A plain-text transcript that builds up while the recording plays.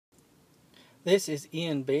This is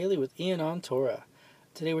Ian Bailey with Ian on Torah.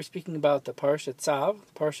 Today we're speaking about the Parashat Tzav,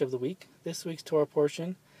 the Parashat of the week. This week's Torah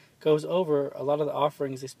portion goes over a lot of the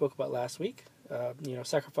offerings they spoke about last week,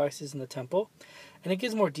 sacrifices in the temple, and it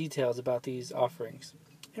gives more details about these offerings.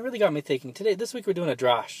 It really got me thinking. This week we're doing a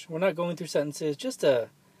drash. We're not going through sentences, just an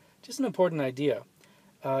important idea.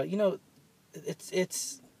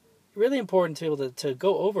 It's really important to be able to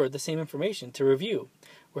go over the same information, to review.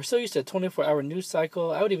 We're so used to a 24-hour news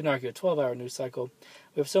cycle. I would even argue a 12-hour news cycle.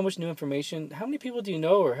 We have so much new information. How many people do you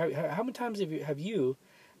know, or how many times have you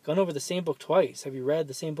gone over the same book twice? Have you read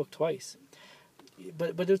the same book twice?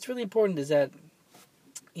 But what's really important is that,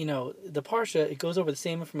 the Parsha, it goes over the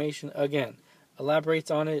same information again, elaborates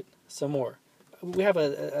on it some more. We have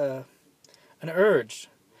an urge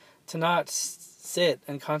to not sit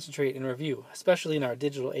and concentrate and review, especially in our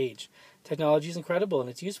digital age. Technology is incredible and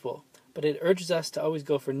it's useful, but it urges us to always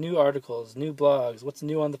go for new articles, new blogs, what's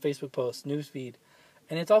new on the Facebook post, newsfeed.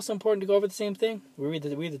 And it's also important to go over the same thing. We read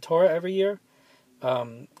the Torah every year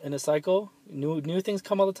in a cycle. New things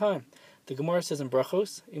come all the time. The Gemara says in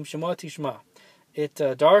Brachos, Im Shema Tishma. It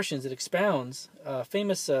darshans, it expounds a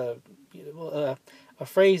famous a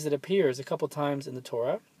phrase that appears a couple times in the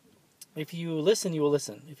Torah. If you listen, you will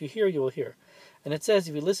listen. If you hear, you will hear. And it says,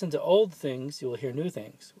 if you listen to old things, you will hear new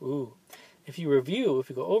things. Ooh. If you review, if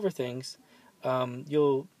you go over things,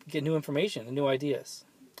 you'll get new information and new ideas.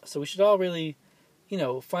 So we should all really,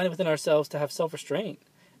 find it within ourselves to have self-restraint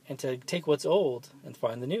and to take what's old and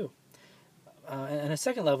find the new. And a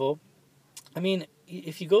second level,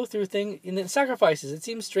 if you go through things, in the sacrifices, it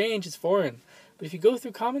seems strange, it's foreign. But if you go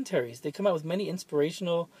through commentaries, they come out with many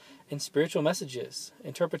inspirational and spiritual messages,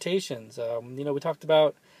 interpretations. We talked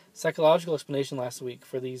about psychological explanation last week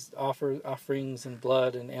for these offerings and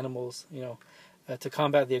blood and animals, to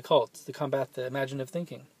combat the occult, to combat the imaginative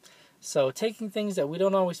thinking. So taking things that we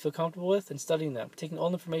don't always feel comfortable with and studying them, taking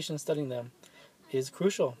all information and studying them is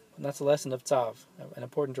crucial. And that's a lesson of Tzav, an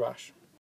important drash.